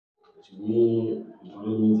To me, it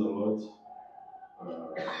really means a lot. Uh,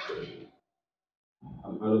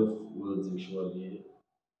 I'm out of words actually.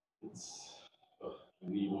 It's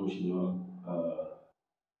really emotional.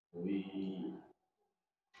 We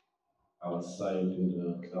I was signed in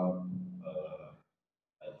the club.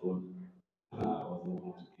 I thought I wasn't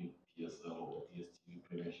going to play PSL or DSTV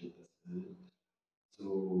Premiership this season. So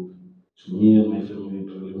to me and my family, it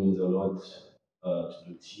really means a lot. To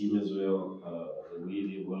the team as well, the way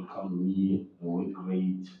they welcomed me, the work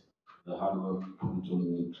rate, the hard work put on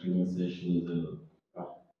the training sessions, uh,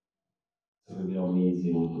 it's really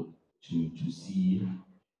amazing to see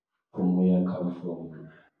from where I come from,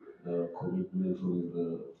 the commitment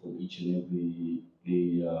from each and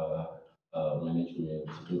every management,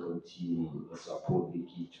 technical team, the support they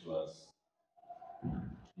give to us.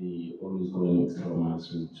 They always go an extra mile.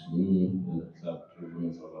 So to me, and the club really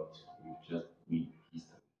means a lot. We've just made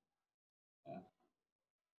history.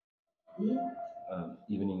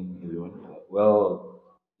 Evening, everyone. Well,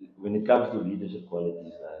 when it comes to leadership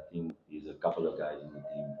qualities, I think there's a couple of guys in the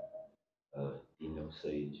team,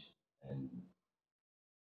 Sage, and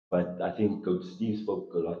but I think Coach Steve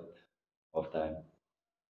spoke a lot of time,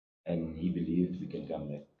 and he believed we can come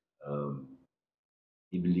back. Um,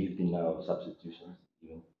 he believed in our substitutions,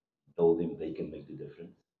 even told him they can make the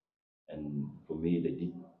difference, and for me, they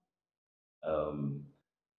did. Um,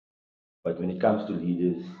 but when it comes to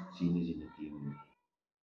leaders, seniors in the team,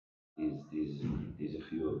 there's a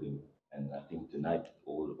few of them, and I think tonight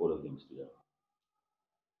all of them stood up.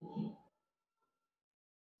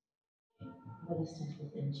 Agora estamos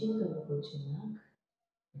contigo, eu vou continuar.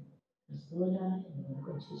 Agora eu vou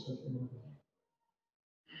continuar de novo.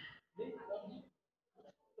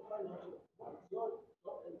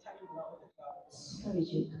 Sorry,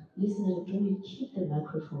 Duke. Listen to the drum. Keep the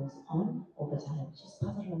microphones on over time. Just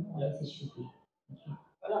pass it around as it should be. Thank you.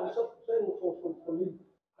 Yeah, so for me,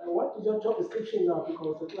 what is your job description now?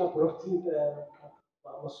 Because the club brought in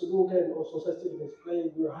Masuluka and also Sestin is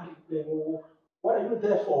playing, you are playing. What are you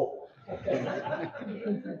there for?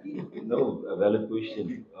 No, a valid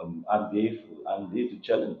question. I'm there to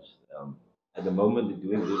challenge. At the moment, they're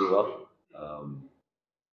doing really well.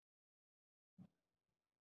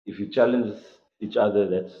 If you challenge each other,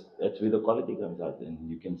 that's where the quality comes out, and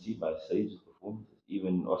you can see by Sage's performances,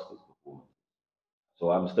 even Oscar's performance. So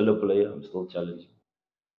I'm still a player. I'm still challenging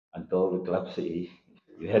until the club say, "Hey,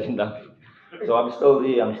 you had enough." So I'm still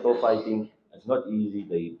there. I'm still fighting. It's not easy.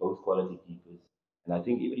 They both quality keepers, and I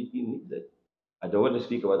think every team needs that. I don't want to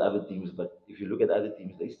speak about other teams, but if you look at other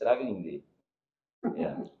teams, they're struggling there.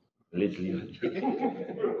 Yeah, let's leave it.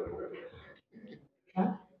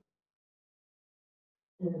 Huh?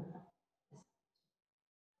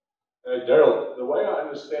 Darrel, the way I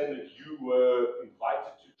understand it, you were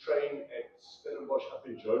invited to train at Stellenbosch up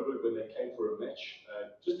in Joburg when they came for a match.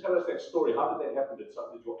 Just tell us that story. How did that happen? Did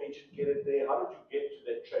your agent get it there? How did you get to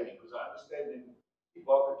that training? Because I understand then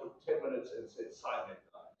Ibaka took 10 minutes and said, sign that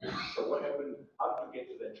guy. So what happened? How did you get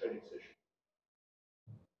to that training session?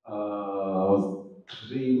 I was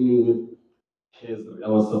training with Kesrick. I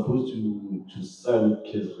was supposed to sign with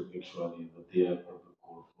Kesrick actually, but they had got a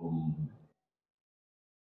call from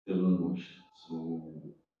Stellenbosch. So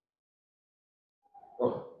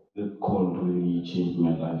that call really changed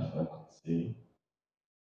my life, I could say.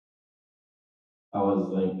 I was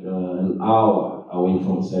like an hour away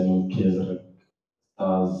from signing Kesrick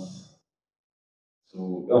Stars. So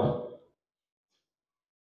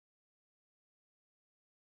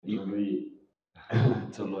it really,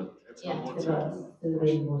 it's a lot. Yeah, it was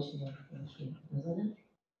very emotional. Thank you. Wasn't it?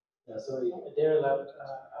 Yeah, so Darrell, I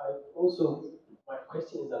also, my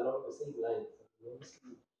question is along the same lines.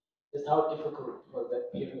 Obviously, just how difficult was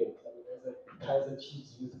that period? I mean, as a Kaiser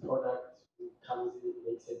Chiefs youth product who comes in,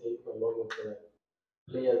 makes a debut along with the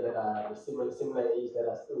players that are the similar age that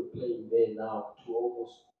are still playing there now to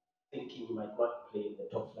almost thinking you might not play in the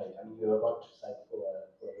top flight. I mean, you're about to sign for a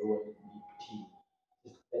lower league team.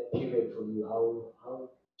 Just that period for you, how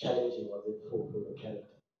challenging was it for your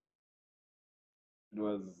character?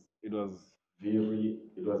 It was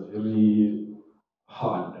very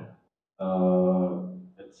hard.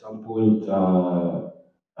 At some point, I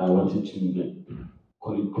wanted to like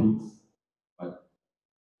call it quits, but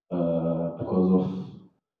because of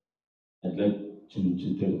I'd like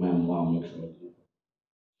to thank my mom actually.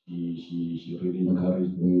 She really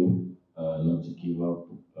encouraged me not to give up,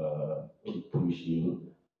 keep pushing.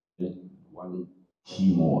 That one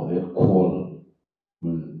team or that call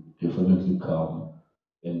will definitely come,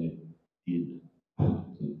 and it did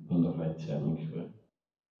on the right time actually.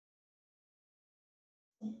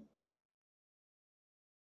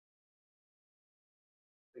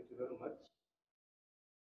 very much.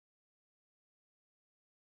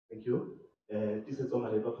 Thank you. This is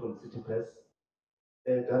Omar from City Press.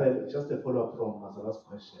 Darrel, just a follow-up from Mazala's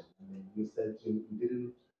question. I mean, you said you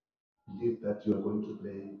didn't believe that you are going to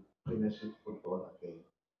play Premiership football again.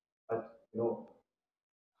 But,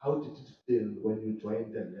 how did it feel when you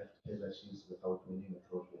joined and left Kaizer Chiefs without winning a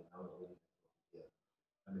trophy and now you're winning a trophy here?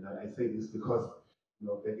 I mean, I say this because,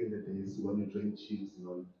 back in the days when you joined Chiefs,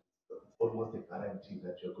 it's almost a guarantee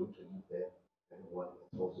that you're going to leave there and win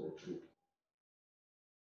a trophy or two.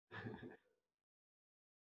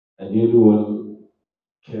 I really want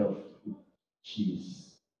care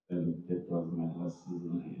Chiefs, and that was my last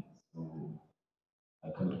season here. So I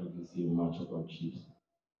can't really say much about Chiefs.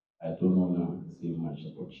 I don't want to say much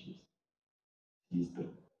about Chiefs. History.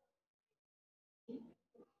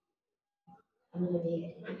 I'm going to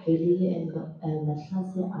make Billy and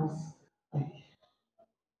Matsheke ask,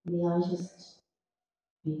 may I just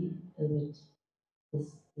be with this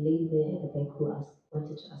lady there at the back who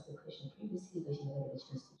wanted to ask the question previously, but she never had a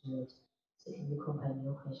chance to do it. So can you combine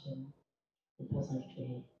your question and pass on to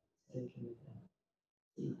her so we can move on?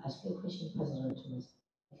 So you ask your question, pass it on to us.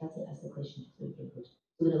 Matsheke ask the question so we can put.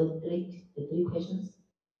 So we're going to take the three questions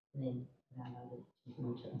and then we'll allow the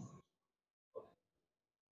gentleman to ask.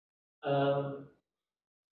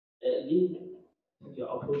 Lee, you're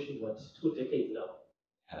approaching what, 2 decades now,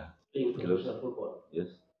 Yeah, playing close. professional football. Yes.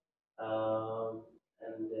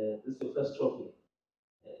 And this is your first trophy,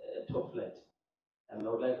 top flight. And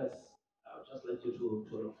I would just like you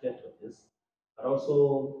to reflect on this. But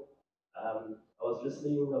also, I've been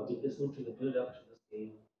listening to the build up to this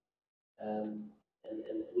game. And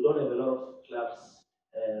we don't have a lot of clubs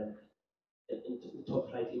in top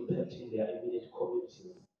flight impacting their immediate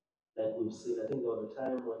communities like we've seen. I think there was a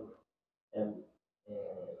time when um,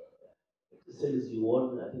 uh, the sales you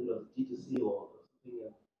won, I think it was DTC or something,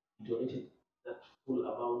 you donated that full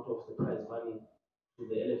amount of the prize money to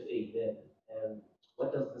the LFA there.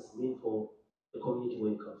 What does this mean for the community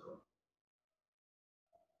where you come from?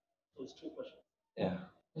 So it's two questions. Yeah.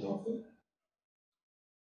 Matsheke?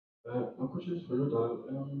 My question is for you, Darrell.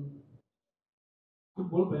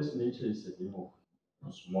 Football by its nature is a game of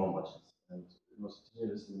small matches. And sitting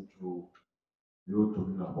here listening to you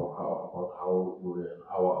talking about how we were an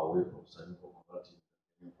hour away from signing for Converting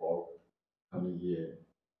for coming here.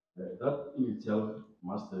 That in itself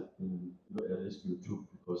must have been a risk you took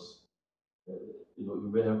because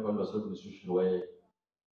you may have found yourself in a situation where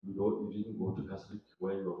you didn't go to Catholic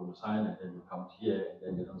where you were going to sign and then you come here and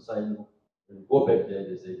then they don't sign you. When you go back there,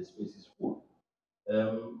 they say the space is full.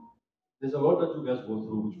 There's a lot that you guys go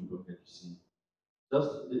through which we don't get to see. Just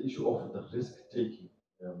the issue of the risk taking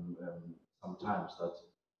sometimes that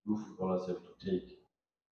you footballers have to take.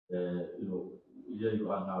 Here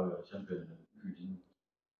you are now, you're a champion, and if you didn't,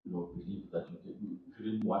 believe that if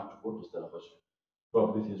you didn't want to go to Stellenbosch,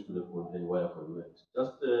 probably things could have gone haywire for you. And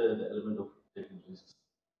just the element of taking risks.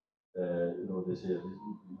 They say, the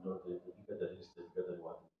bigger the risk, the bigger the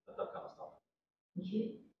reward, that kind of stuff. Thank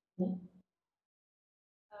you. Yeah.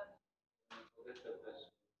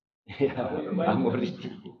 Yeah, I'm already.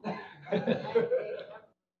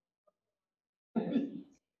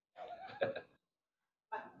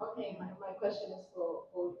 Okay, my question is for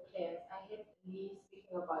both players. I heard Lee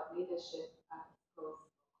speaking about leadership of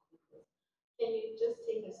commitment. Can you just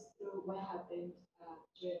take us through what happened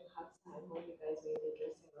during halftime when you guys were in the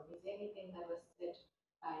dressing room? Is there anything that was said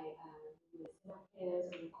by the senior players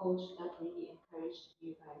or the coach that really encouraged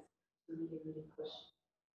you guys to really, really push?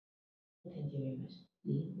 Thank you very much.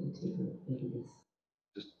 Lee will take a look at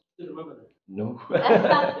this. Still remember that? No.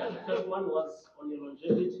 The first one was on your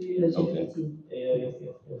longevity, Longevity.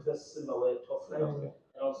 your first silverware top flight, Yeah.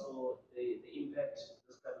 and also the impact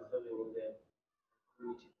this club is having on the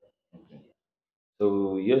community. Okay.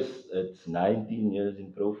 So yes, it's 19 years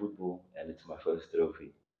in pro football, and it's my first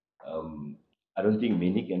trophy. I don't think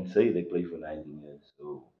many can say they play for 19 years.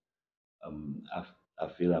 So um, I, I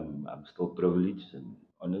feel I'm still privileged and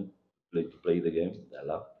honored to play the game that I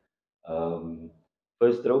love. Um,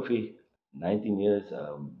 First trophy, 19 years.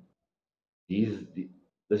 These, the,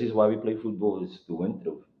 this is why we play football, is to win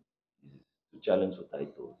trophies, is to challenge for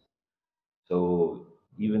titles. So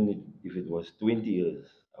even if it was 20 years,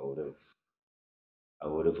 I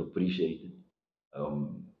would have appreciated.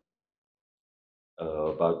 Um,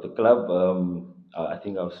 about the club, I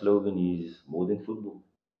think our slogan is more than football.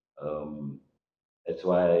 Um, that's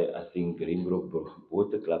why I think Greenbrook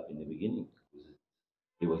bought the club in the beginning because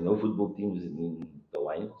there was no football teams in the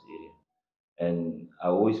Wines area. And I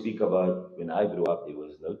always speak about when I grew up, there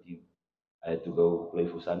was no team. I had to go play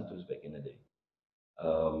for Santos back in the day.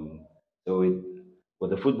 Um, so For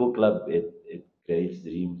the football club, it creates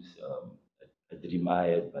dreams. A dream I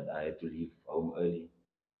had, but I had to leave home early.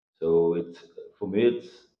 So it's for me, it's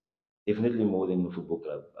definitely more than a football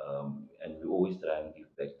club. And we always try and give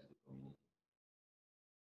back to the community.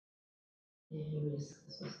 Risk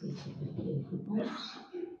associated with playing football.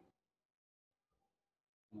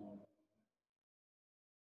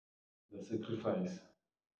 The sacrifice.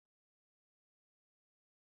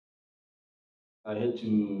 I had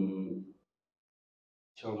to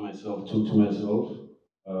tell myself, talk to myself.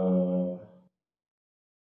 Uh,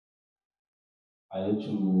 I had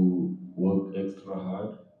to work extra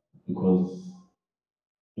hard because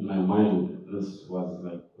in my mind, this was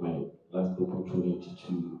like my last opportunity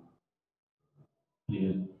to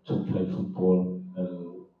play football,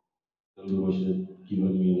 and Stellenbosch had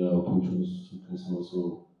given me the opportunity to do so.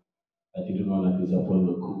 So I didn't want to disappoint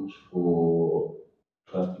the coach for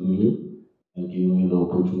trusting me and giving me the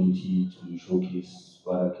opportunity to showcase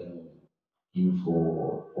what I can give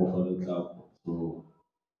for the club. So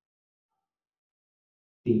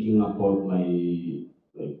thinking about my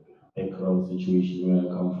like background situation where I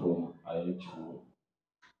come from, I had to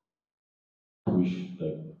push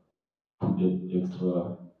like put that extra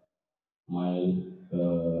mile,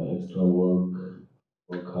 extra work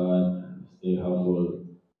hard, stay humble,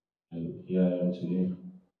 and here I am today.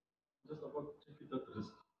 Just about taking that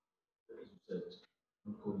risk, as you said,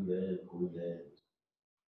 not going there, going there.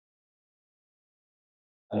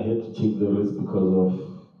 I had to take the risk because of,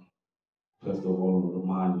 first of all, the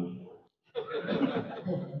money.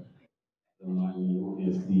 The money,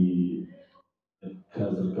 obviously,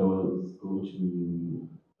 because girls go to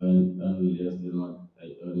earn less than what I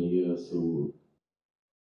earn here, so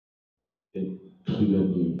it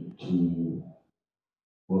triggered me to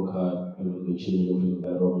work hard and the change of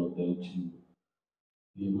environment and to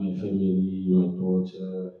leave my family, my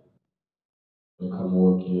daughter, and come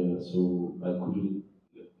work here. So I couldn't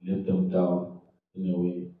let them down in a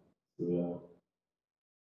way. So yeah.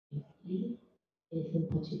 Lee, anything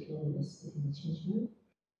particular that was in the change room?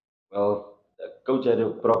 Well, the coach had a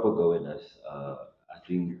proper go at us. I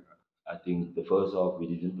think the first half we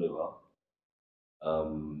didn't play well.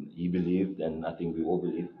 He believed, and I think we all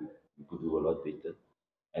believed we could do a lot better.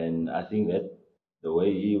 And I think that the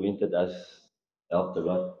way he went at us helped a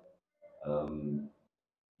lot. Um,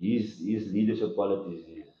 his leadership qualities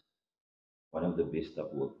is one of the best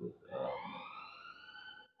I've worked with.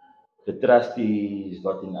 The trust he's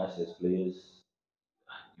got in us as players,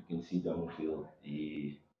 you can see down the field.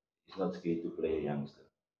 He's not scared to play a youngster.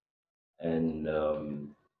 And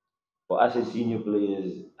for us as senior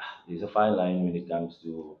players, there's a fine line when it comes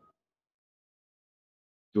to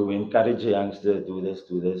encourage a youngster, do this,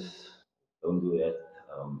 don't do that.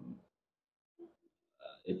 Um,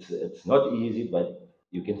 it's not easy, but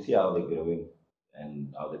you can see how they're growing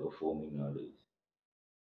and how they're performing nowadays.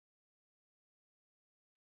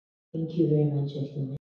 Thank you very much, gentlemen.